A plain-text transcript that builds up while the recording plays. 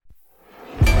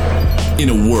In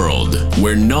a world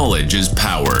where knowledge is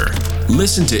power,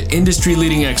 listen to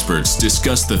industry-leading experts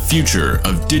discuss the future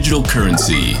of digital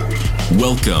currency.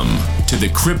 Welcome to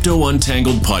the Crypto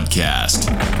Untangled podcast.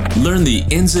 Learn the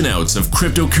ins and outs of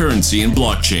cryptocurrency and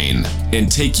blockchain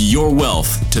and take your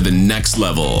wealth to the next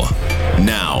level.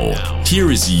 Now,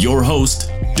 here is your host,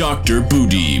 Dr.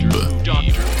 Boudib.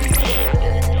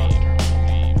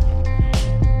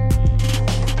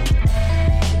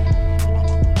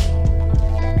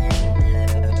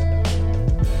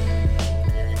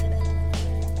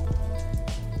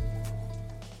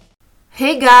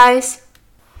 Hey guys!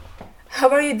 How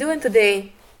are you doing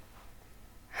today?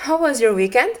 How was your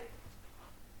weekend?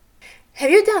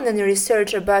 Have you done any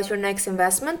research about your next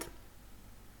investment?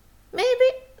 Maybe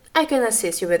I can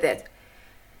assist you with it.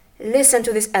 Listen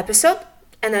to this episode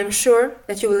and I'm sure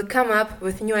that you will come up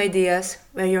with new ideas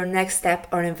where your next step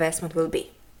or investment will be.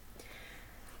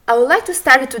 I would like to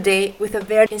start today with a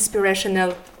very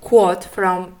inspirational quote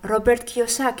from Robert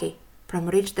Kiyosaki from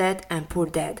Rich Dad and Poor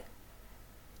Dad.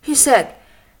 He said,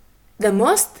 "The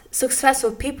most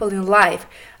successful people in life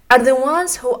are the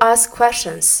ones who ask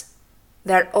questions.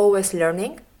 They're always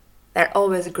learning, they're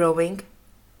always growing,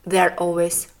 they're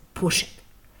always pushing."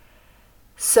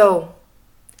 So,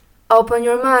 open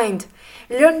your mind,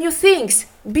 learn new things,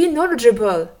 be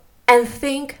knowledgeable, and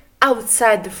think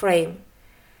outside the frame.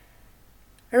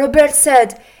 Robert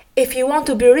said, if you want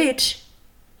to be rich,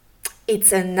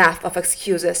 it's enough of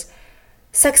excuses.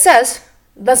 Success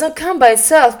doesn't come by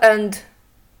itself and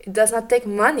it does not take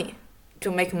money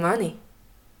to make money.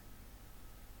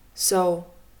 So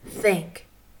think.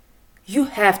 You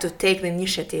have to take the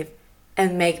initiative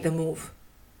and make the move.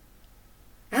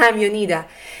 I'm Yonida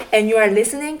and you are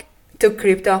listening to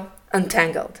Crypto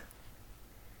Untangled.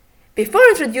 Before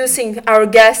introducing our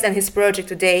guest and his project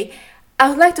today, I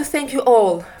would like to thank you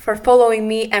all for following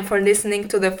me and for listening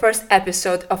to the first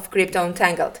episode of Crypto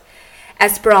Untangled.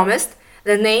 As promised,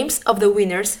 the names of the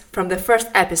winners from the first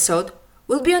episode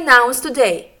will be announced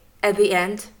today at the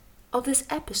end of this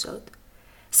episode.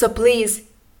 So please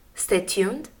stay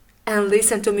tuned and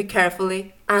listen to me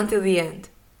carefully until the end.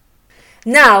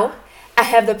 Now, I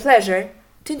have the pleasure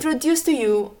to introduce to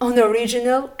you an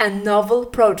original and novel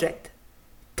project,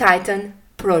 Titan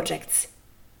Projects.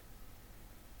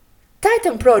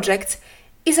 Titan Projects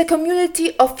is a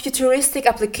community of futuristic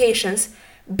applications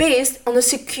based on a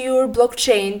secure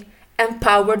blockchain and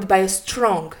powered by a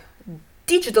strong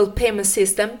digital payment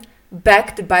system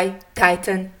backed by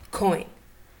Titan Coin.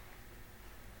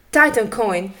 Titan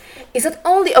Coin is not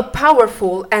only a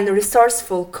powerful and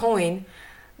resourceful coin,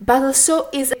 but also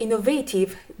is an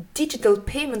innovative digital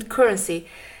payment currency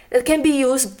that can be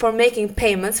used for making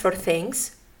payments for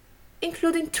things,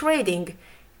 including trading,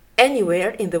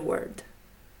 anywhere in the world.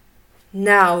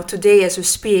 Now, today as we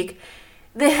speak,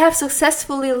 they have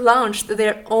successfully launched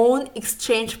their own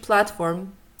exchange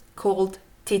platform called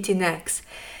TTNex,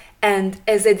 and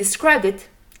as they described it,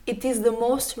 it is the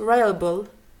most reliable,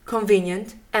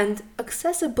 convenient, and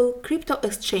accessible crypto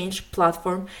exchange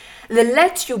platform that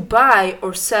lets you buy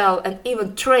or sell and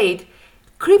even trade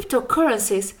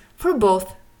cryptocurrencies for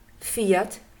both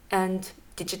fiat and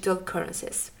digital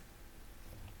currencies.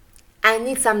 I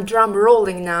need some drum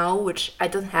rolling now, which I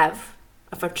don't have,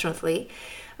 unfortunately,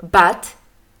 but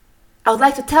I would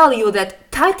like to tell you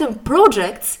that Titan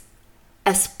Projects,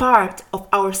 as part of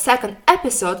our second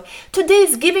episode, today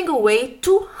is giving away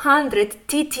 200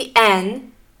 TTN,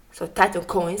 so Titan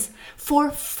coins, for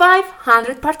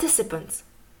 500 participants.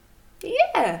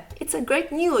 Yeah, it's a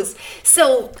great news.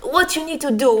 So what you need to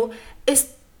do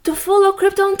is to follow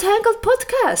Crypto Untangled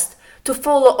podcast, to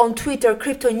follow on Twitter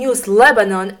Crypto News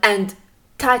Lebanon and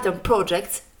Titan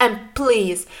Projects, and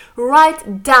please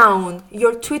write down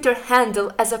your Twitter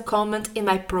handle as a comment in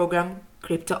my program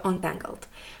Crypto Untangled.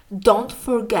 Don't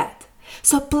forget.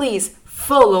 So please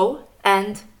follow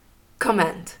and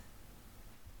comment.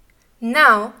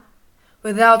 Now,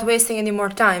 without wasting any more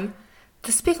time,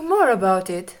 to speak more about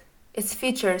it, its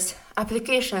features,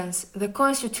 applications, the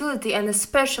coin's utility, and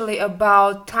especially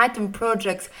about Titan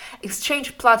Project's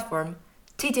exchange platform,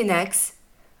 TTNex,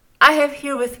 I have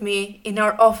here with me in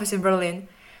our office in Berlin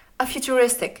a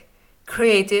futuristic,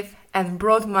 creative, and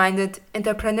broad-minded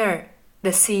entrepreneur, the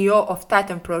CEO of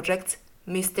Titan Projects,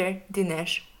 Mr.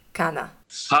 Dinesh Khanna.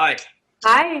 Hi.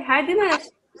 Hi Dinesh.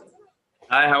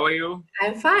 Hi, how are you?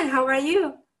 I'm fine. How are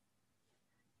you?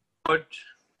 Good.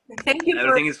 Thank you.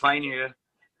 Everything is fine here.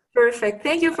 Perfect.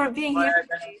 Thank you for being here.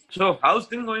 So, how's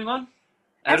things going on?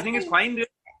 Everything is fine there?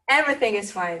 Everything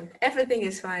is fine. Everything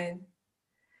is fine.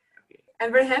 Okay.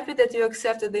 I'm very happy that you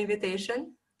accepted the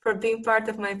invitation for being part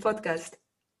of my podcast.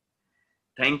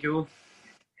 Thank you.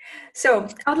 So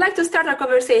I would like to start our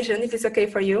conversation, if it's okay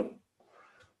for you.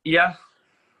 Yeah.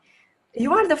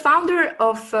 You are the founder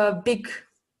of a big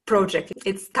project.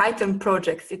 It's Titan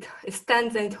Projects. It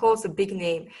stands and it holds a big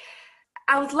name.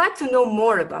 I would like to know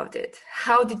more about it.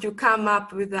 How did you come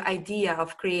up with the idea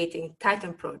of creating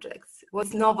Titan Projects?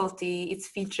 What's novelty, its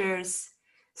features?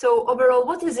 So overall,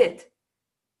 what is it?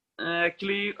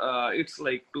 Actually, it's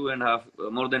like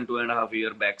more than 2.5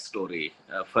 year backstory.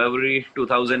 February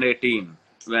 2018,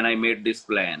 when I made this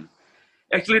plan.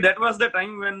 Actually, that was the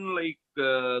time when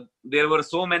there were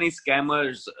so many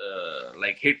scammers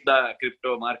hit the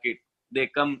crypto market. They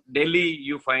come daily.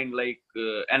 You find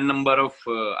n number of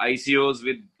ICOs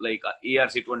with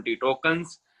ERC20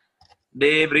 tokens.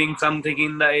 They bring something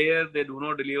in the air. They do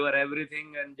not deliver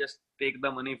everything and just take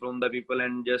the money from the people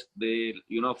and just they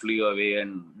flee away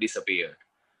and disappear.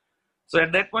 So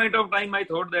at that point of time, I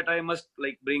thought that I must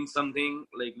bring something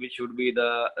which should be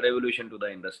the revolution to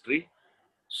the industry.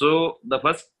 So the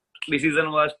first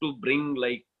decision was to bring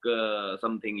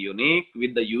something unique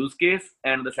with the use case,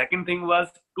 and the second thing was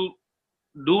to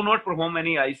do not perform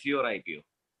any ICO or IPO.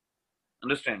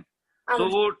 Understand?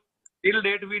 So till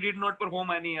date we did not perform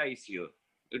any ICO.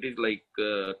 It is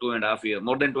 2.5 years,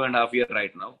 more than 2.5 years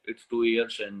right now. It's 2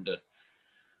 years and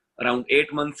around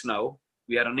 8 months now.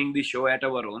 We are running the show at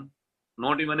our own.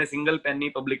 Not even a single penny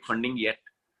public funding yet,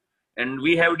 and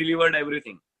we have delivered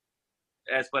everything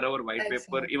as per our white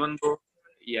paper. Even though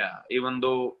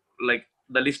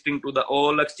the listing to the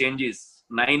all exchanges,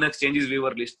 9 exchanges we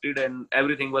were listed, and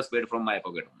everything was paid from my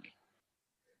pocket only.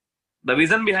 The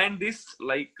vision behind this,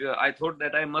 I thought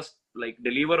that I must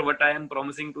deliver what I am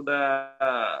promising to the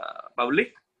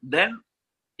public. Then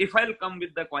if I'll come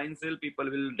with the coin sale, people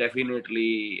will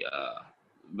definitely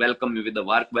welcome me with the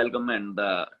warm welcome, and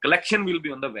the collection will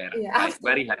be on the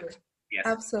very high. Yes,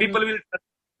 absolutely. People will trust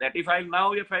that if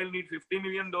I'll need $50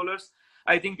 million,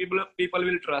 I think people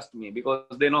will trust me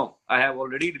because they know I have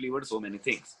already delivered so many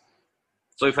things.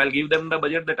 So if I'll give them the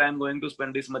budget that I'm going to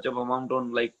spend this much of amount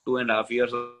on 2.5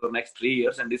 years or next 3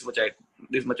 years, and this much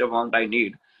of amount I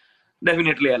need,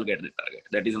 definitely I'll get the target.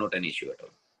 That is not an issue at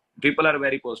all. People are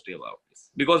very positive about this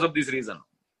because of this reason.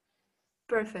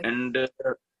 Perfect. And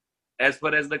as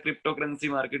far as the cryptocurrency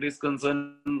market is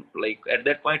concerned, at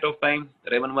that point of time,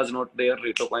 Raven was not there,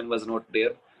 RitoCoin was not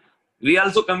there. We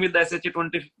also come with the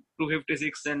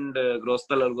SHA-2256 and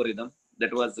Groestel algorithm.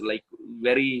 That was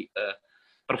very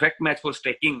perfect match for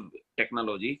staking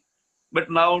technology.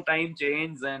 But now time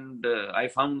changed, and I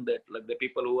found that the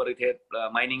people who are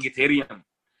mining Ethereum,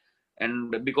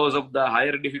 and because of the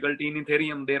higher difficulty in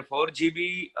Ethereum, their 4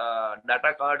 GB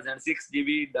data cards and 6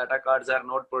 GB data cards are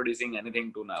not producing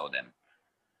anything to now then.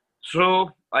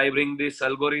 So I bring this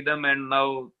algorithm, and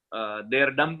now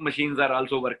their dump machines are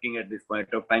also working at this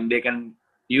point of time. They can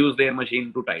use their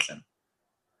machine to Titan.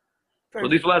 Perfect. So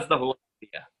this was the whole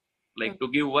idea, to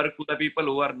give work to the people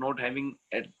who are not having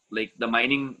the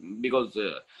mining, because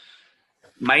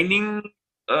mining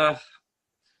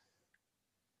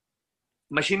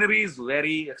machinery is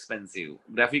very expensive.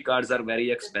 Graphic cards are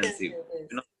very expensive,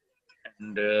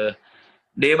 and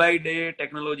day by day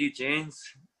technology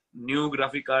changes. New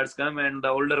graphic cards come, and the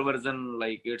older version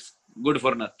it's good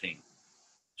for nothing.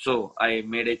 So I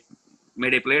made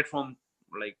a platform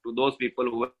to those people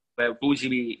who have 2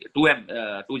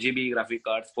 GB graphic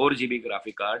cards, 4 GB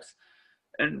graphic cards,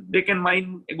 and they can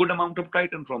mine a good amount of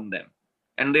Titan from them.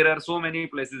 And there are so many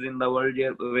places in the world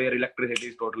where electricity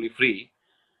is totally free.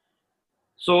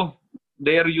 So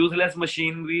their useless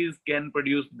machineries can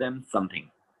produce them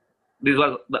something. This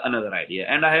was another idea,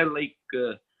 and I have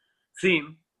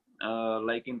seen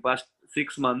in past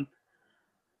 6 months,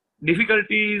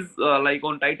 difficulties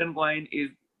on Titan coin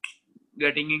is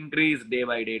getting increased day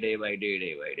by day.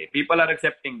 People are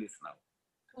accepting this now.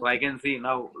 So I can see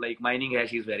now mining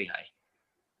hash is very high.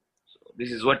 So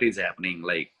this is what is happening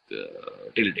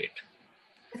till date.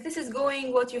 This is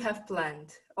going what you have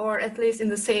planned, or at least in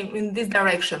this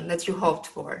direction that you hoped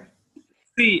for.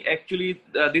 See, actually,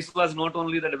 this was not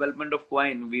only the development of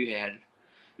coin we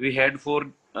had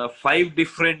for 5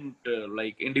 different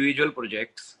individual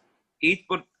projects.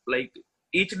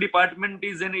 Each department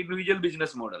is an individual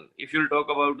business model. If you'll talk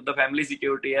about the family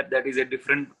security app, that is a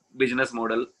different business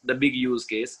model, the big use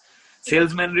case.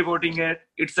 Salesman reporting app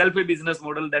itself a business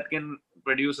model that can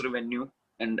produce revenue,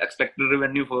 and expected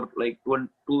revenue for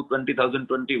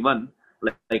 2021,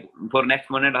 for next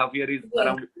 1.5 years is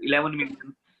around 11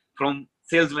 million from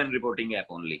salesman reporting app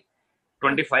only.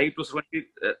 25 to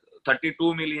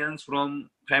 32 millions from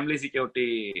family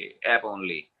security app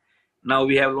only. Now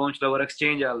we have launched our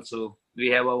exchange also. We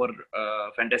have our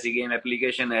fantasy game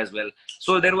application as well.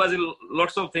 So there was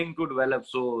lots of things to develop.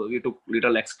 So we took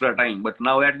little extra time. But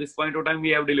now at this point of time, we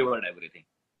have delivered everything.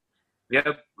 We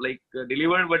have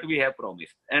delivered what we have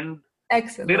promised. And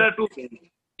Excellent. There are two things.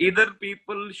 Either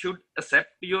people should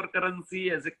accept your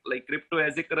currency as crypto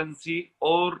as a currency,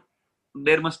 or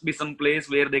there must be some place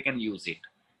where they can use it.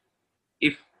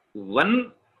 If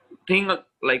one thing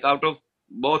out of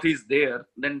both is there,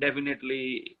 then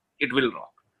definitely it will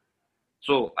rock.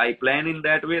 So I plan in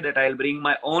that way that I'll bring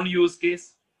my own use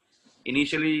case.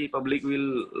 Initially, public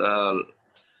will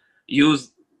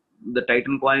use the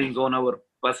Titan coins on our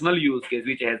personal use case,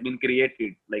 which has been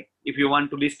created. Like if you want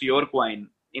to list your coin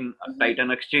in a Titan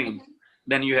exchange,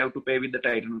 then you have to pay with the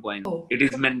Titan coin. It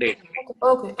is mandatory.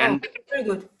 Okay. And very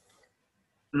good.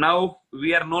 Now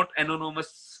we are not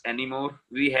anonymous anymore.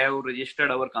 We have registered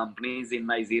our companies in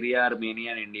Nigeria,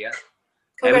 Armenia, and India.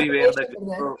 Everywhere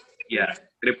the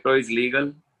crypto is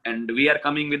legal, and we are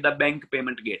coming with the bank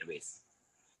payment gateways.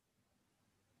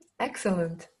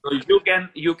 Excellent. So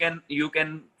you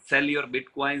can sell your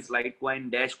Bitcoins,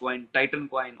 Litecoin, Dashcoin, Titan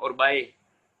coin, or buy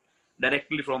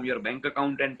directly from your bank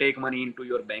account and take money into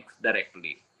your banks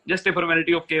directly. Just a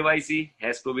formality of KYC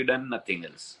has to be done, nothing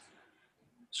else.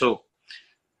 So,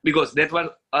 because that was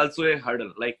also a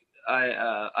hurdle. Like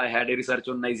I had a research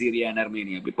on Nigeria and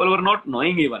Armenia. People were not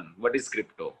knowing even what is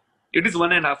crypto. It is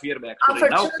 1.5 years back.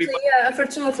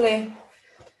 Unfortunately.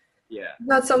 Yeah.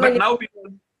 Not so many. But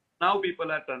now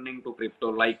people are turning to crypto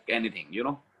like anything,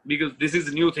 because this is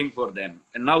a new thing for them.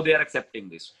 And now they are accepting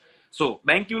this. So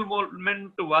bank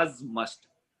involvement was must.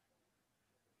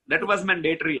 That was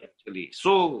mandatory actually.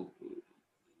 So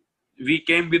we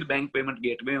came with bank payment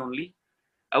gateway only.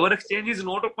 Our exchange is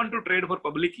not open to trade for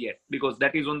public yet, because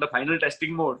that is on the final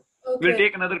testing mode. Okay. Will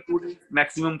take another 2 days,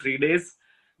 maximum 3 days,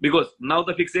 because now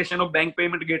the fixation of bank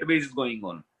payment gateway is going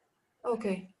on.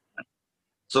 Okay.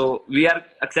 So we are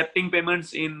accepting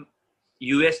payments in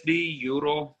USD,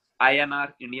 Euro,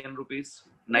 INR, Indian rupees,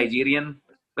 Nigerian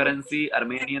currency,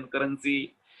 Armenian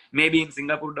currency, maybe in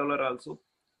Singapore dollar also.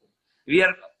 We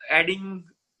are adding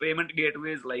payment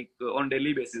gateways on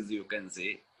daily basis, you can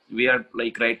say. We are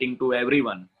writing to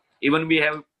everyone. Even we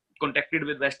have contacted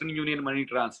with Western Union money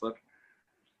transfer.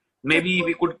 Maybe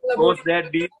we could close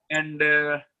that deal, and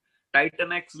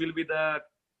TitanX will be the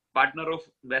partner of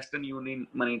Western Union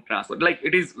money transfer.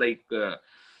 It is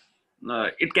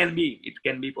it can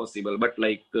be possible, but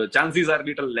chances are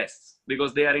little less,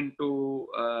 because they are into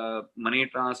money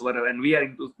transfer and we are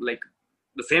into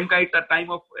the same kind of time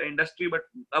of industry, but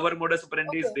our modus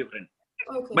operandi is different.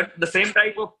 Okay. But the same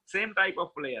type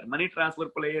of player, money transfer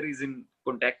player, is in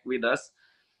contact with us,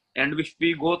 and if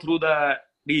we go through the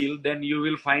deal, then you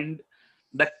will find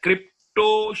the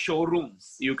crypto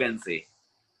showrooms, you can say,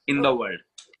 in the world.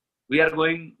 We are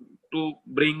going to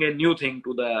bring a new thing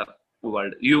to the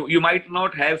world. You might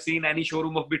not have seen any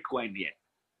showroom of Bitcoin yet.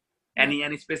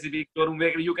 Any specific showroom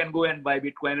where you can go and buy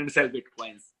Bitcoin and sell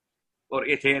Bitcoins or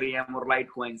Ethereum or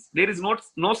Litecoins. There is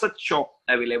no such shop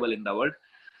available in the world.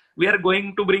 We are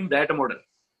going to bring that model.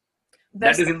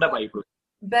 That is in the pipeline.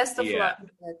 Best of luck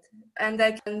with that. And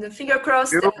I can finger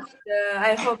crossed. And,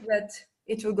 I hope that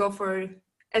it will go for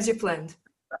as you planned.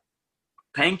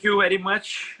 Thank you very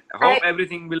much. I hope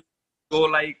everything will go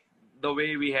like the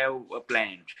way we have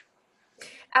planned.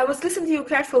 I was listening to you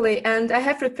carefully, and I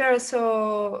have prepared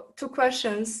 2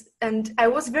 questions, and I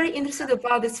was very interested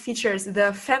about these features,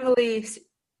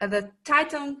 the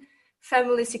Titan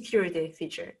family security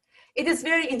feature. It is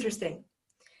very interesting.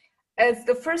 It's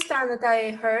the first time that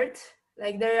I heard,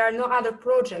 there are no other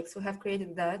projects who have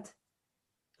created that.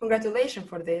 Congratulations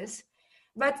for this.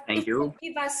 But Thank you.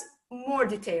 Give us more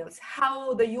details,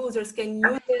 how the users can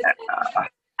use it,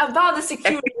 about the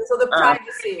security, so the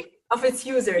privacy of its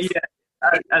users.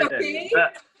 Yeah, okay.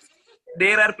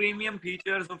 There are premium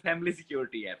features of family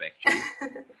security app actually.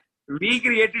 We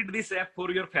created this app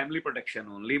for your family protection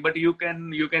only, but you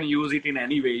can use it in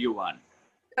any way you want.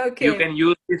 Okay. You can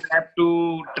use this app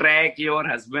to track your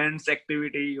husband's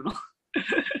activity,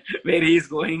 where he is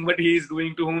going, what he is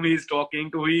doing, to whom he is talking,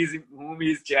 to whom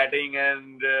he is chatting,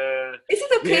 and is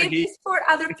it okay for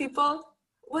other people?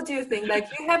 What do you think?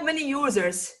 You have many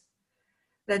users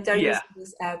that are using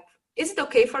this app. Is it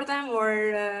okay for them, or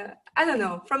I don't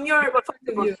know, from your point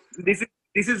of view?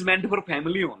 This is meant for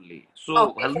family only.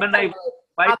 So husband and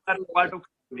wife are part of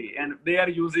family, and they are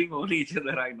using on each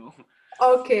other, I know.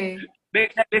 Okay.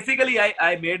 Basically,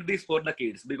 I made this for the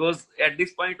kids, because at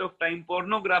this point of time,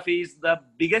 pornography is the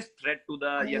biggest threat to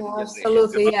the young generation.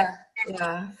 Absolutely, yeah.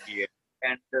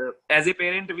 And as a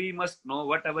parent, we must know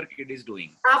what our kid is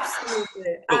doing.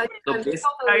 Absolutely. So the I'm basic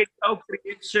totally. idea of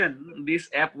creation this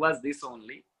app was this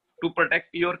only, to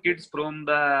protect your kids from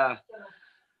the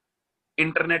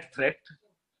internet threat,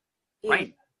 Yeah.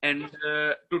 fine, and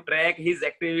to track his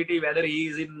activity, whether he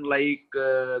is in like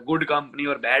good company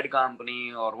or bad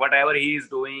company or whatever he is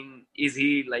doing. Is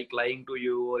he like lying to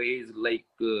you, or he is like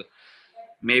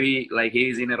maybe like he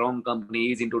is in a wrong company,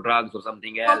 he's into drugs or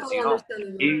something else, Totally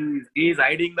understandable. he is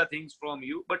hiding the things from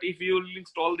you. But if you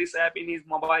install this app in his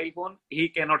mobile phone, he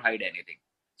cannot hide anything.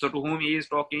 So to whom he is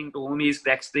talking, to whom he is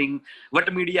texting,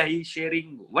 what media he is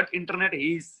sharing, what internet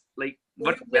he is like,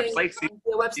 what Using websites he the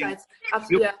is using, websites. you,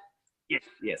 Absolutely.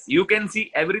 yes, you can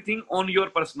see everything on your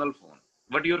personal phone,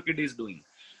 what your kid is doing.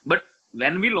 But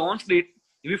when we launched it,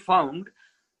 we found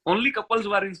only couples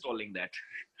were installing that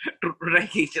to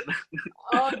track each other.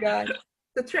 Oh God.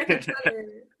 To track each other.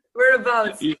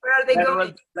 Whereabouts? Yeah, Where are they that going?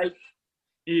 was like,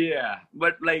 yeah,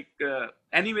 but like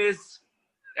anyways,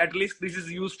 at least this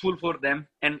is useful for them,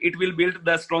 and it will build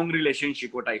the strong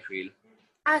relationship, what I feel.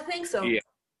 I think so. Yeah.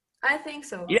 I think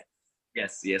so.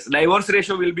 Yes, divorce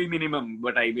ratio will be minimum,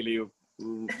 but I believe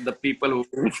the people who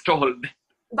installed.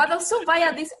 But also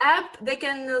via this app, they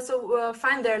can also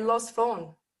find their lost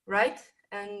phone, right?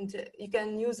 And you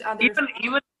can use other Even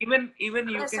you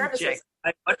other can check services.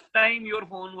 at what time your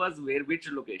phone was where, which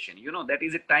location. That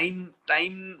is a time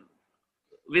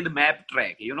with map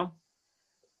track.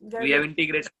 Very We have good.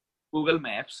 integrated Google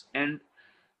Maps, and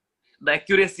the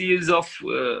accuracy is of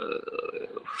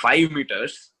 5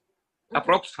 meters,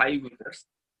 approx 5 meters.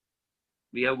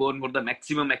 We have gone for the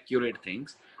maximum accurate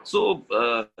things. So,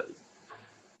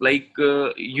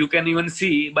 you can even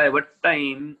see by what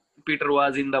time Peter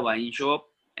was in the wine shop,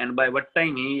 and by what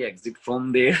time he exit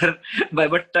from there, by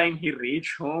what time he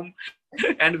reached home,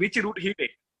 and which route he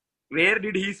take. Where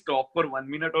did he stop for 1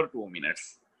 minute or 2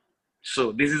 minutes?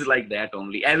 So this is like that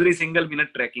only. Every single minute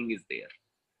tracking is there,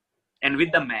 and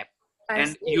with the map, I and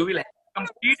see. you will have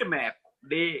complete map,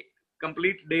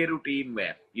 complete day routine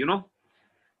map.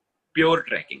 Pure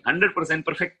tracking, 100%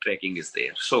 perfect tracking is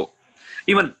there. So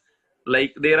even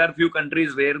like there are few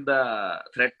countries where the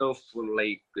threat of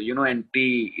like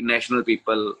anti-national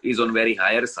people is on very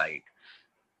higher side.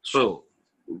 So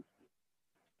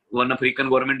one African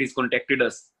government is contacted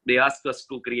us. They asked us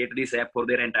to create this app for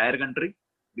their entire country,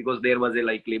 because there was a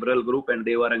like liberal group and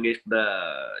they were against the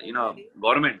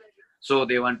government. So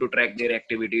they want to track their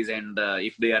activities, and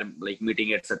if they are like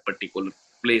meeting at such particular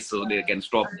place, so they can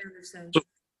stop. I understand. So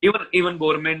even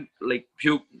government, like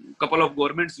couple of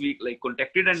governments we like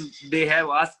contacted, and they have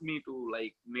asked me to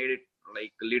like made it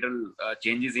like little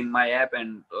changes in my app,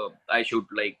 and I should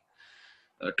like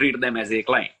treat them as a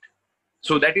client.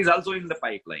 So that is also in the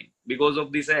pipeline. Because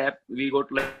of this app, we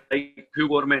got like few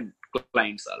government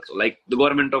clients also, like the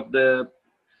government of the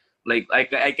like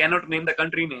I cannot name the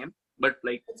country name, but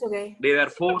like It's okay. there are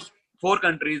four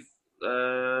countries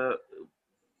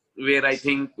where I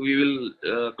think we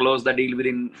will close the deal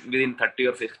within 30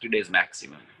 or 60 days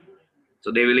maximum.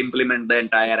 So they will implement the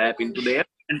entire app into their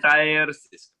entire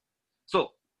system.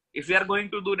 So if we are going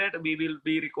to do that, we will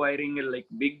be requiring a like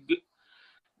big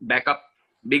backup,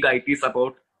 big IT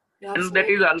support, Yeah, and that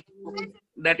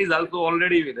is also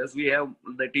already with us. We have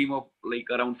the team of like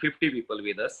around 50 people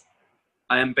with us.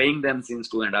 I am paying them since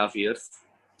 2.5 years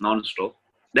non-stop.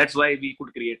 That's why we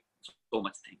could create so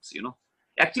much things.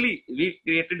 Actually, we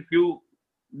created few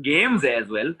games as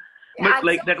well, Yeah, but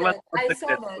like that was not I saw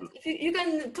that. successful. If you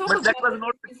can talk But that about was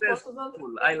not it, if possible.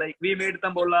 successful. We made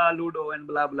Tambola, Ludo, and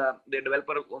blah blah. The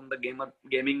developer on the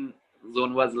gaming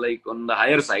zone was like on the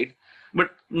higher side,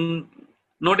 but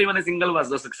not even a single was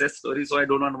the success story. So I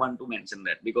do not want to mention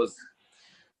that, because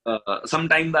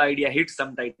sometimes the idea hits,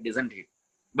 sometimes it doesn't hit.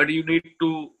 But you need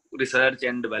to research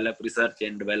and develop.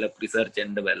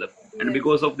 And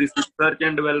because of this research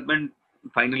and development,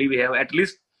 finally we have at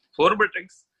least 4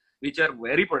 projects which are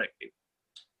very productive.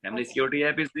 Family security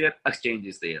app is there, exchange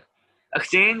is there.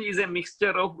 Exchange is a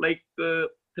mixture of like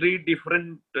 3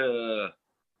 different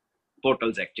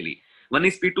portals actually. One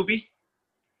is P2P.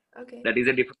 Okay. That is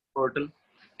a different portal.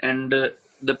 And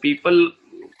the people,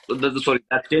 the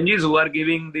exchanges who are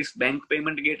giving this bank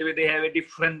payment gateway, they have a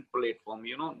different platform,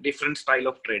 different style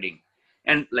of trading.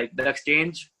 And like the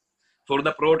exchange for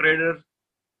the pro trader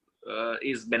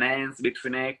is Binance,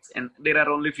 Bitfinex, and there are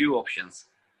only few options.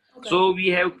 Okay. So we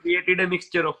have created a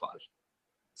mixture of all.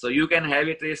 So you can have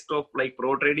a taste of like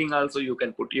pro trading also. You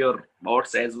can put your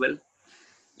bots as well.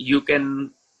 You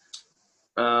can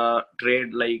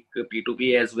trade like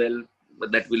P2P as well,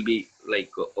 but that will be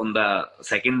like on the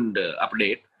second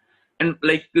update. And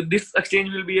like this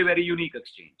exchange will be a very unique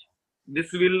exchange.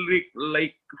 this will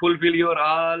fulfill your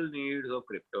all needs of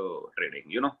crypto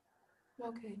trading,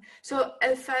 Okay. So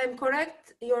if I'm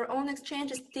correct, your own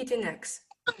exchange is TTNX,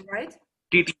 right?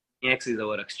 TTNX is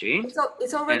our exchange. So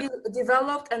it's already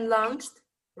developed and launched,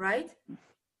 right?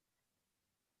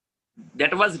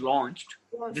 That was launched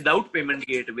without payment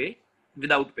gateway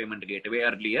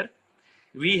earlier.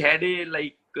 We had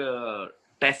a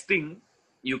testing,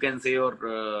 you can say,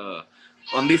 or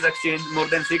on this exchange more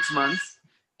than 6 months,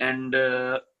 and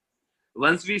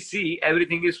once we see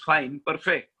everything is fine,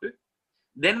 perfect,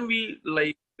 then we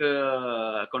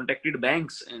contacted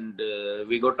banks, and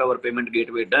we got our payment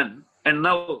gateway done. And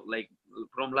now,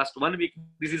 from last 1 week,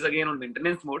 this is again on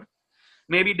maintenance mode.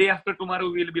 Maybe day after tomorrow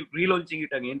we'll be relaunching it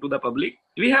again to the public.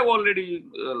 We have already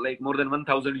more than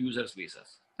 1,000 users with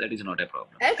us. That is not a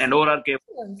problem. Excellent. And all are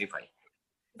KYC.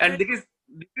 And this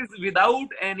is without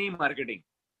any marketing.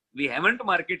 We haven't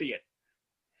marketed yet.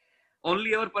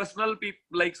 Only our personal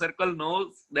circle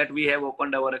knows that we have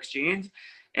opened our exchange,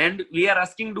 and we are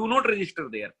asking, do not register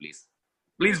there, please.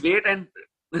 Please wait and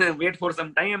wait for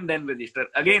some time, then register.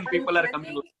 Again, people are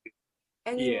coming.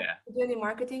 Any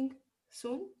marketing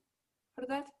soon for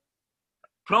that?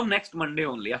 From next Monday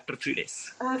only, after 3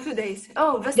 days. A few days.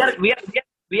 Oh,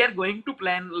 we are going to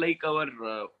plan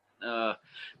our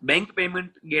bank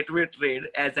payment gateway trade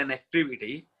as an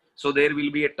activity. So there will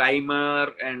be a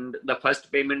timer, and the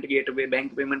first bank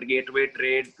payment gateway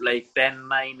trade 10,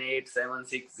 9, 8, 7,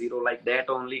 6, 0, like that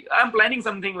only. I'm planning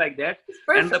something like that.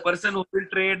 And the person who will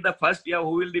trade the first,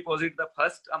 who will deposit the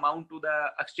first amount to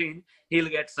the exchange, he'll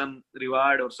get some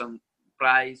reward or some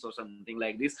price or something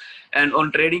like this. And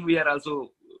on trading, we are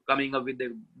also coming up with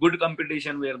a good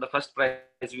competition where the first prize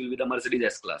will be the Mercedes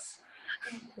S-Class.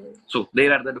 Okay. So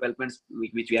there are the developments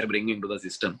which we are bringing to the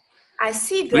system. I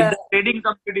see with the trading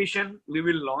competition we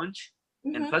will launch,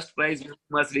 and first prize is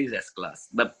Mercedes S-Class,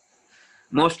 the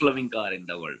most loving car in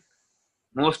the world,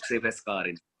 most safest car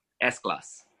in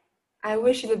S-Class. I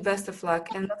wish you the best of luck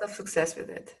and a lot of success with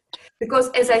it,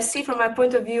 because as I see from my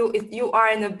point of view, you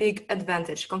are in a big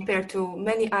advantage compared to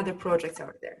many other projects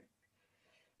out there,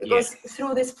 because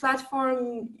through this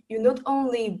platform you not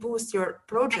only boost your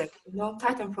project,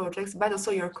 Titan projects, but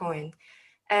also your coin.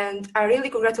 And I really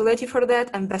congratulate you for that,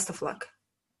 and best of luck.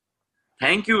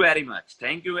 Thank you very much.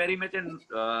 Thank you very much. And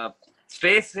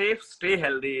stay safe, stay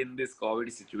healthy in this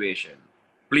COVID situation.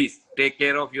 Please take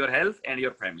care of your health and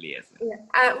your family as well.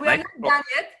 Yeah. We are not done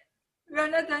yet. We are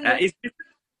not done yet.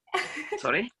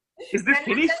 Sorry? Is this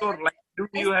finished, or do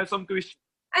you have some questions?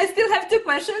 I still have 2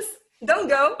 questions. Don't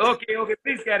go. Okay.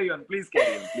 Please carry on.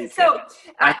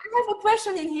 I have a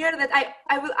question in here that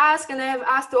I will ask, and I have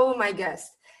asked all my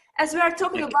guests. As we are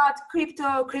talking about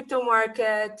crypto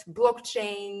market,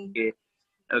 blockchain.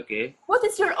 Okay. What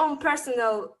is your own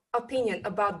personal opinion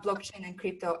about blockchain and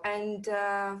crypto, and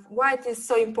why it is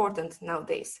so important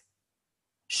nowadays?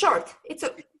 Short. It's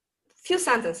a few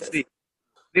sentences. See,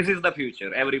 this is the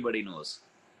future. Everybody knows.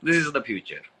 This is the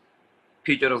future.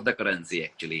 Future of the currency,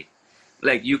 actually.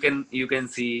 You can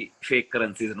see fake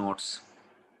currencies notes.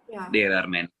 Yeah. There are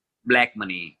many. Black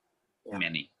money. Yeah.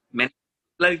 Many.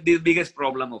 The biggest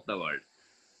problem of the world.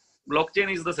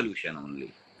 Blockchain is the solution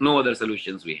only. No other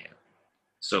solutions we have.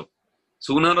 So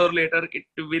sooner or later, it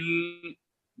will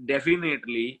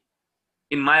definitely,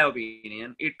 in my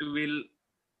opinion, it will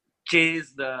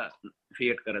chase the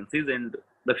fiat currencies, and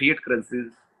the fiat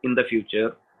currencies in the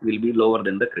future will be lower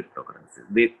than the cryptocurrencies.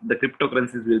 The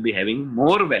cryptocurrencies will be having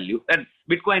more value, and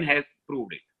Bitcoin has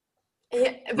proved it.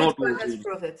 Yeah, Bitcoin has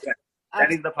proved it.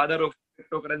 That is the father of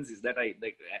cryptocurrencies. That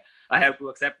I have to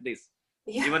accept this.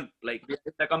 Yeah. Even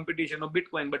the competition of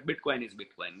Bitcoin, but Bitcoin is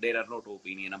Bitcoin. There are no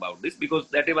opinion about this, because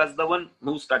that was the one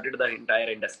who started the entire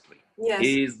industry. Yes.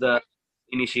 He is the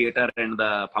initiator and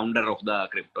the founder of the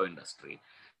crypto industry.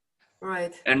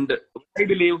 Right. And I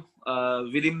believe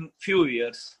within few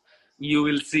years you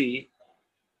will see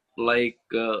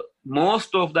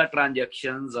most of the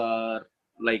transactions are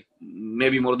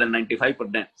maybe more than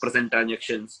 95%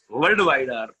 transactions worldwide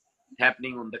are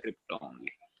happening on the crypto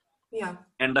only. Yeah.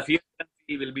 And the fiat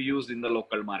currency will be used in the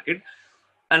local market,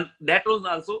 and that was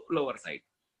also lower side.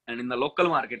 And in the local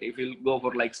market, if you go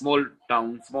for small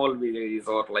towns, small villages,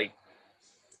 or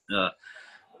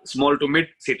small to mid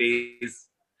cities,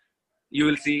 you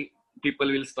will see people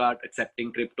will start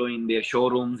accepting crypto in their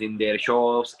showrooms, in their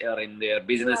shops, or in their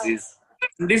businesses.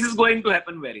 Yeah. This is going to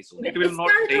happen very soon. It will not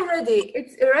take... already.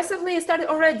 It's recently started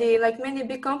already. Many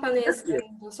big companies and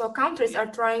also countries are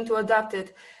trying to adopt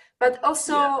it. But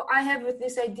also, I have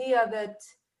this idea that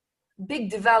big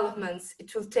developments,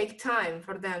 it will take time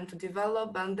for them to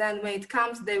develop, and then when it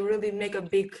comes, they really make a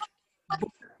big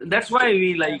That's why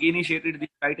we like initiated the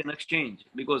Titan exchange,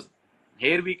 because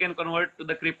here we can convert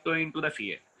the crypto into the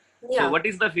fiat. So Yeah. what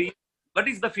is the fear? What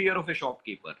is the fear of a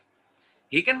shopkeeper?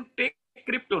 He can take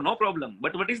crypto, no problem.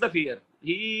 But what is the fear?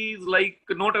 He is like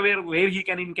not aware where he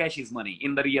can encash his money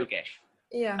in the real cash.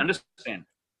 Yeah. Understand?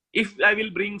 If I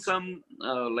will bring some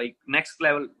like next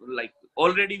level, like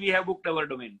already we have booked our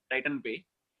domain, Titan Pay.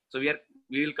 So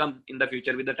we will come in the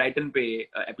future with the Titan Pay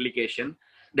application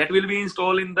that will be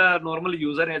installed in the normal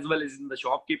user as well as in the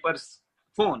shopkeeper's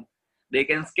phone. They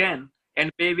can scan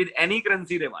and pay with any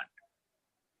currency they want.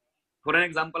 For an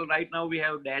example, right now we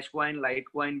have Dashcoin,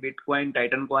 Litecoin, Bitcoin,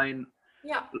 Titan Coin,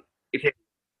 Yeah. Ethereum,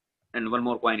 and one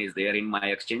more coin is there in my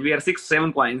exchange. We are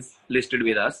 6-7 coins listed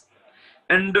with us,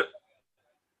 and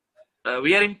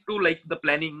we are into like the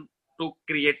planning to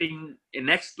creating a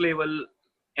next level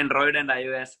Android and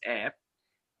iOS app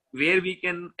where we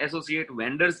can associate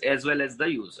vendors as well as the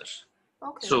users.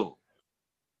 Okay. So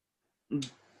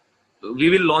we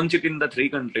will launch it in the 3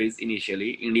 countries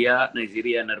initially: India,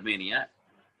 Nigeria, and Armenia.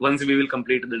 Once we will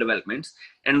complete the developments,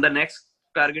 and the next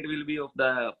target will be of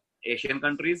the Asian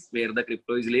countries where the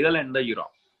crypto is legal, and the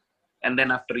Europe, and then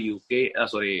after USA.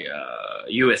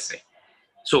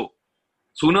 So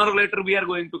sooner or later we are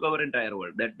going to cover entire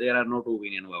world. That there are no two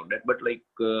opinion about that. But like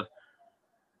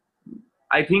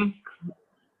I think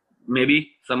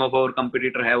maybe some of our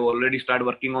competitor have already started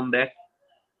working on that.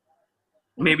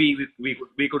 Maybe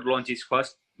we could launch it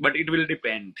first, but it will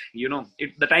depend.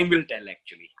 The time will tell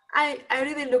actually. I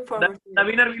really look forward to The it.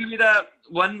 winner will be the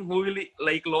one who will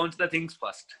like launch the things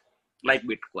first, like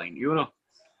Bitcoin.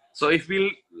 So if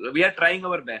we are trying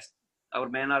our best. Our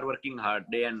men are working hard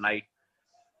day and night.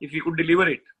 If we could deliver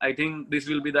it, I think this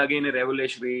will be again a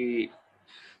revolutionary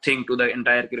thing to the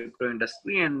entire crypto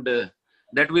industry, and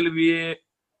that will be a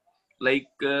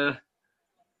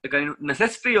kind of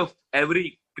necessity of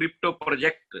every crypto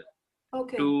project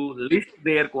Okay. to list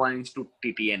their coins to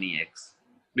TTNEX,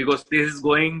 because this is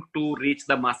going to reach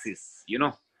the masses.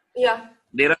 Yeah.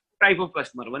 There are two type of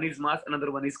customer. One is mass,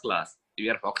 another one is class. We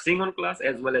are focusing on class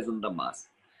as well as on the mass.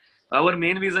 Our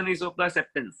main vision is of the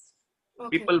acceptance.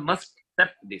 Okay. People must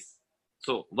accept this.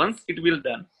 So once it will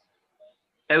done,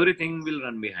 everything will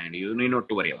run behind you. You need not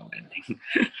to worry about anything.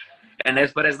 And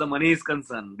as far as the money is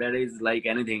concerned, that is like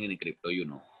anything in crypto.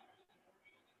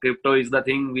 Crypto is the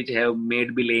thing which have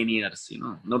made billionaires.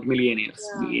 Not millionaires,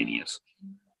 Yeah. billionaires.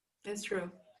 That's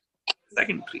true.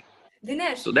 Secondary.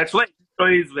 Dinesh. So that's why crypto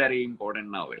is very important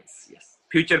nowadays. Yes,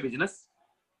 future business.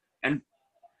 And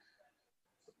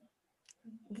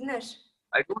Dinesh,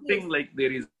 I don't please. think like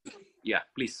there is. Yeah,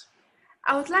 please.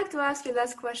 I would like to ask you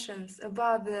last questions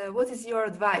about what is your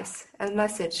advice and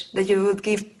message that you would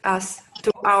give us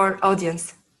to our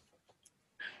audience?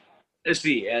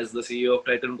 See, as the CEO of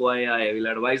Titan Coin, I will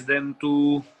advise them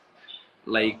to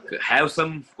have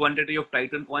some quantity of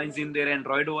Titan coins in their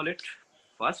Android wallet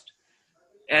first,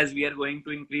 as we are going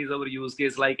to increase our use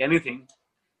case like anything.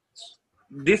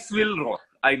 This will rock,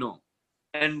 I know.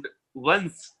 And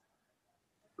once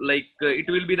it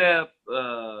will be the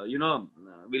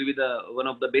will be the one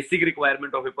of the basic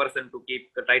requirement of a person to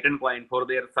keep the Titan coin for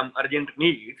their some urgent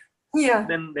needs. Yeah.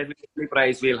 Then definitely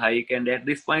price will hike. And at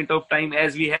this point of time,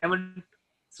 as we haven't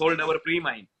sold our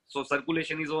pre-mine, so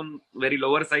circulation is on very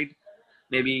lower side.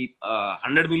 Maybe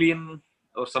 100 million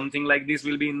or something like this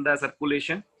will be in the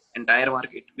circulation entire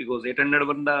market, because 800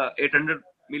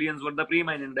 millions were the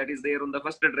pre-mine, and that is there on the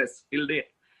first address till there.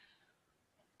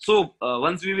 So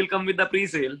once we will come with the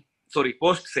post-sale,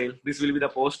 this will be the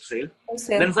post-sale.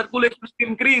 Then circulation will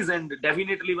increase, and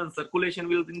definitely when circulation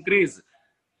will increase,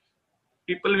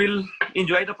 people will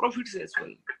enjoy the profits as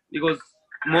well, because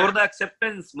more the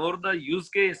acceptance, more the use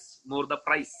case, more the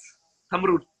price. Thumb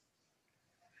rule.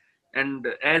 And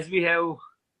as we have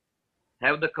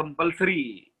the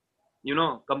compulsory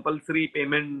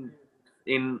payment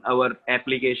in our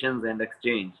applications and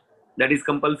exchange, that is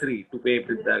compulsory to pay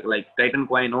with the Titan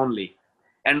coin only.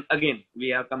 And again,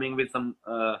 we are coming with some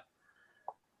a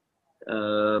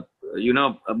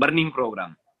burning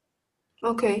program.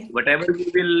 Okay. Whatever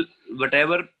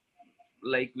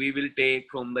we will take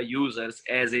from the users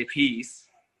as a fees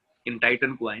in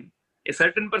Titan coin, a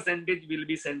certain percentage will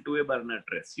be sent to a burner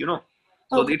address. So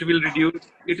Okay. it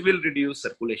will reduce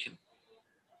circulation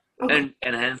and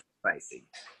enhance pricing.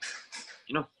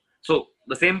 So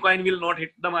the same coin will not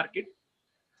hit the market,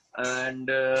 and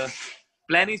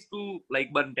plan is to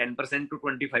burn 10% to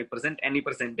 25%, any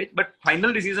percentage, but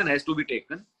final decision has to be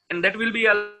taken, and that will be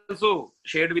also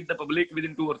shared with the public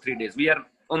within 2 or 3 days. We are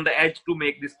on the edge to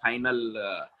make this final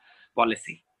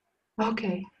policy.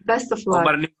 Okay. Best of luck.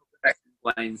 Burning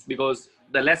coins, because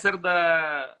the lesser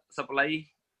the supply,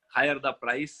 higher the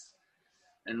price.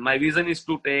 And my vision is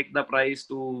to take the price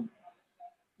to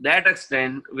that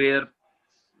extent where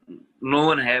no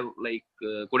one have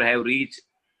could have reached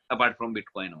apart from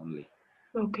Bitcoin only.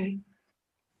 Okay.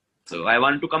 So I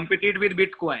want to compete it with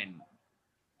Bitcoin.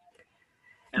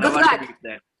 And Good I want luck. to beat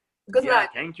that. Good Yeah,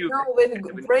 luck. thank you.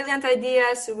 With brilliant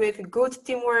ideas, with good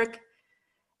teamwork,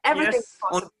 everything is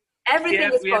possible.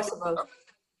 Everything is possible.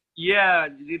 Yeah,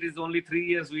 it is only 3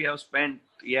 years we have spent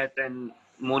yet, and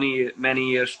many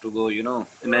years to go.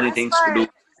 Many things to do.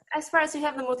 As far as you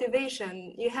have the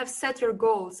motivation, you have set your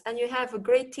goals, and you have a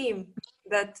great team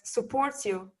that supports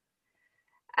you,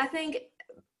 I think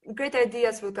great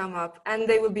ideas will come up, and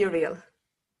they will be real.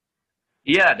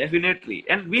 Yeah, definitely.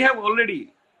 And we have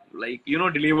already,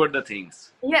 delivered the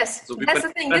things. Yes, so that's the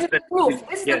thing. This is the proof.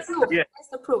 This is the proof. Yeah. That's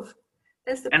the proof.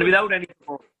 And without any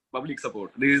public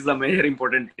support, this is the major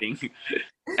important thing.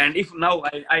 And if now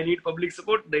I need public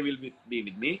support, they will be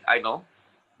with me. I know,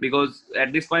 because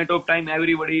at this point of time,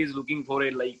 everybody is looking for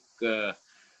a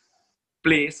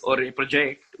place or a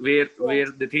project where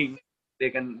they think they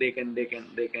can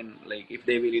if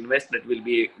they will invest, that will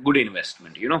be a good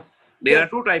investment. There are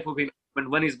two types of investment.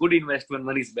 One is good investment,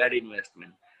 one is bad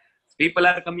investment. People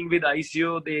are coming with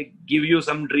ICO, they give you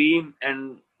some dream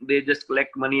and they just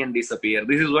collect money and disappear.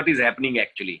 This is what is happening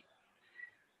actually.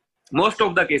 Most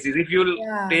of the cases, if you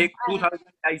take 2,000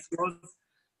 ICOs,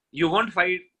 you won't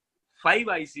find 5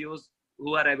 ICOs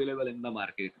who are available in the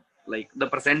market. Like the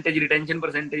retention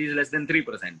percentage is less than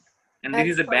 3%. And this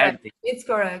is a bad thing. It's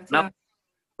correct. Now,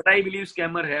 but I believe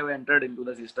scammers have entered into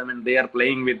the system and they are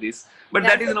playing with this. But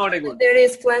that is not a good. There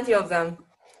is plenty of them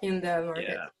in the market.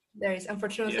 Yeah. There is,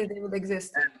 unfortunately, they will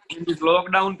exist. And in this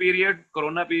lockdown period,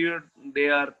 Corona period, they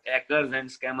are hackers and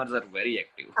scammers are very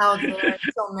active. Out there,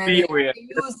 so many. Be aware.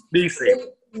 Be safe.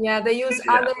 They use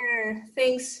other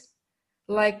things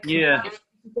like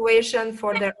situation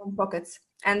for their own pockets,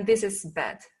 and this is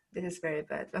bad. This is very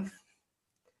bad.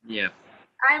 Yeah.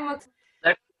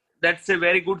 That's a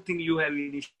very good thing you have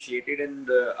initiated, and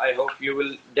I hope you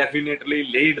will definitely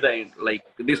lead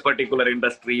this particular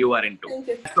industry you are into. Thank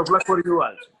you. Best of luck for you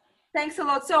also. Thanks a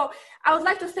lot. So I would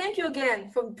like to thank you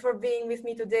again for being with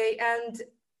me today, and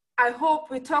I hope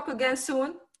we talk again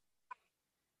soon.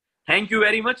 Thank you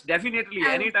very much. Definitely,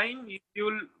 anytime if you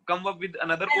will come up with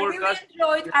another podcast.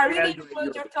 I really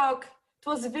enjoyed your talk. It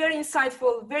was very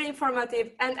insightful, very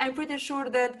informative, and I'm pretty sure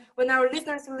that when our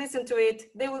listeners will listen to it,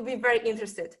 they will be very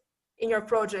interested in your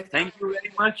project. Thank you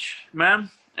very much, ma'am.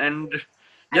 And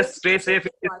just stay safe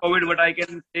in this COVID. What I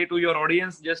can say to your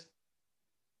audience, just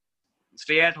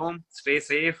stay at home, stay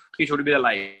safe. We should be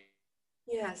alive.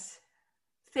 Yes.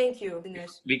 Thank you,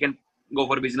 Dinesh. We can go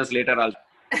for business later also.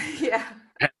 Yeah.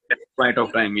 Point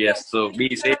of time, yes. So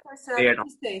be safe. Stay at home.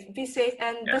 Be safe,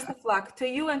 and best of luck to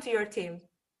you and to your team.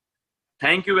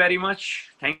 Thank you very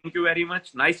much. Thank you very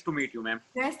much. Nice to meet you, ma'am.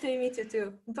 Nice to meet you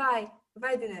too. Bye.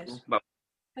 Bye, Dinesh. Bye.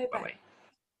 Bye-bye.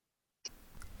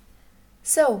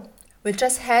 So, we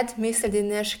just had Mr.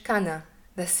 Dinesh Khanna,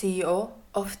 the CEO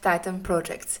of Titan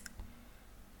Projects.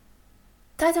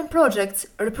 Titan Projects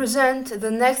represent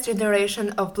the next generation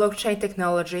of blockchain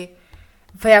technology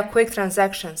via quick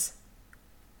transactions.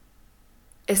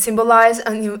 It symbolizes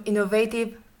an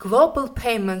innovative global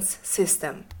payments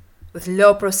system with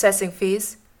low processing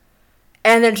fees,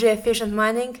 energy-efficient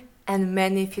mining, and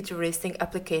many futuristic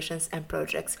applications and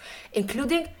projects,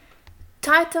 including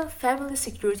Titan Family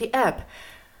Security App,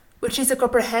 which is a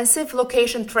comprehensive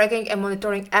location tracking and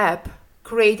monitoring app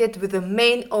created with the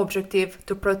main objective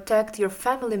to protect your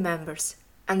family members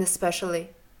and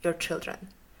especially your children.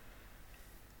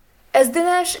 As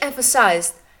Dinesh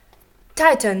emphasized,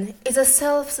 Titan is a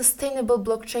self-sustainable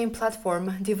blockchain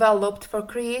platform developed for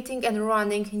creating and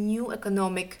running new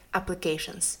economic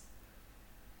applications.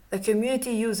 The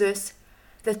community uses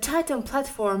the Titan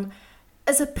platform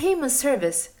as a payment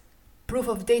service, proof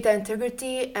of data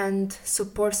integrity, and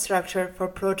support structure for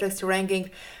projects ranging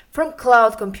from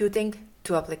cloud computing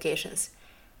to applications.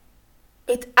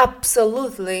 It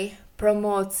absolutely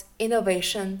promotes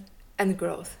innovation and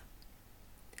growth.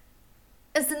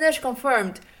 As Dinesh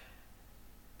confirmed,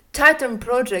 Titan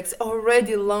Projects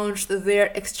already launched their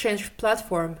exchange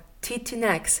platform,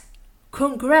 TTNex.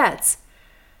 Congrats!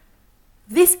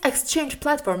 This exchange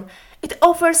platform, it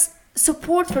offers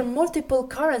support for multiple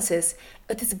currencies.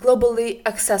 It is globally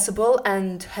accessible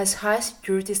and has high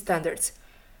security standards.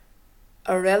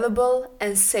 A reliable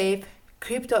and safe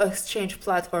crypto exchange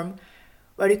platform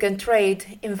where you can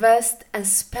trade, invest, and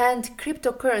spend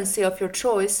cryptocurrency of your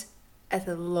choice at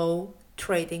low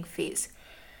trading fees.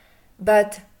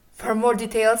 But for more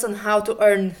details on how to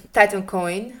earn Titan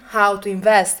Coin, how to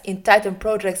invest in Titan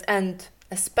projects, and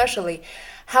especially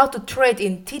how to trade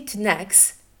in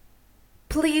TTNEX,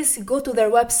 please go to their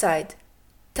website,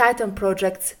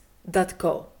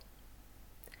 titanprojects.co.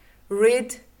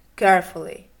 Read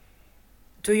carefully,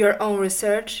 do your own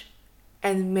research,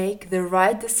 and make the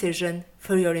right decision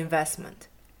for your investment.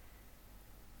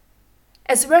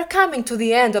 As we're coming to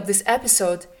the end of this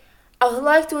episode, I would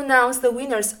like to announce the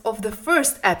winners of the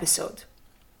first episode.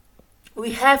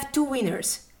 We have 2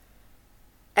 winners,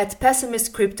 at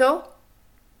Pessimist Crypto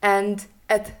and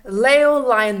at Leo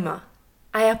Lionma.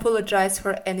 I apologize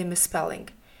for any misspelling.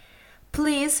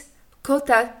 Please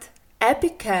contact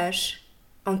Epic Cash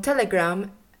on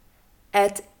Telegram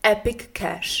at Epic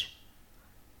Cash.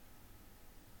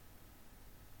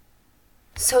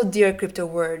 So, dear crypto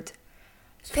world,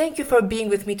 thank you for being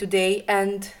with me today,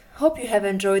 and hope you have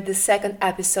enjoyed the second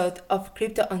episode of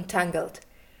Crypto Untangled,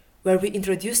 where we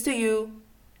introduce to you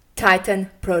Titan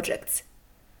Projects.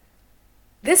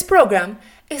 This program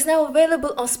is now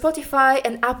available on Spotify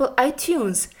and Apple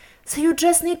iTunes, so you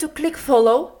just need to click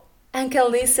follow and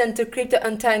can listen to Crypto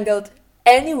Untangled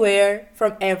anywhere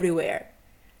from everywhere.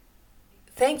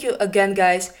 Thank you again,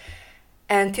 guys,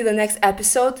 and till the next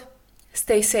episode,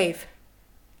 stay safe,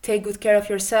 take good care of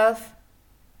yourself,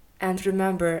 and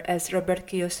remember, as Robert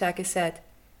Kiyosaki said,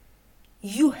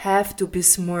 you have to be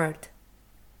smart.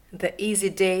 The easy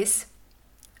days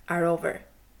are over.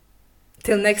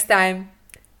 Till next time,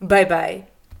 bye-bye.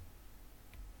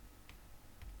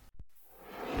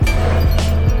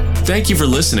 Thank you for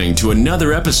listening to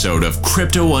another episode of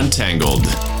Crypto Untangled.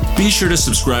 Be sure to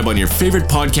subscribe on your favorite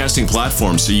podcasting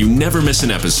platform so you never miss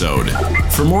an episode.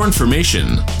 For more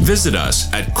information, visit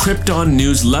us at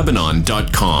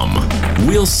KryptonNewsLebanon.com.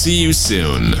 We'll see you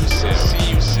soon.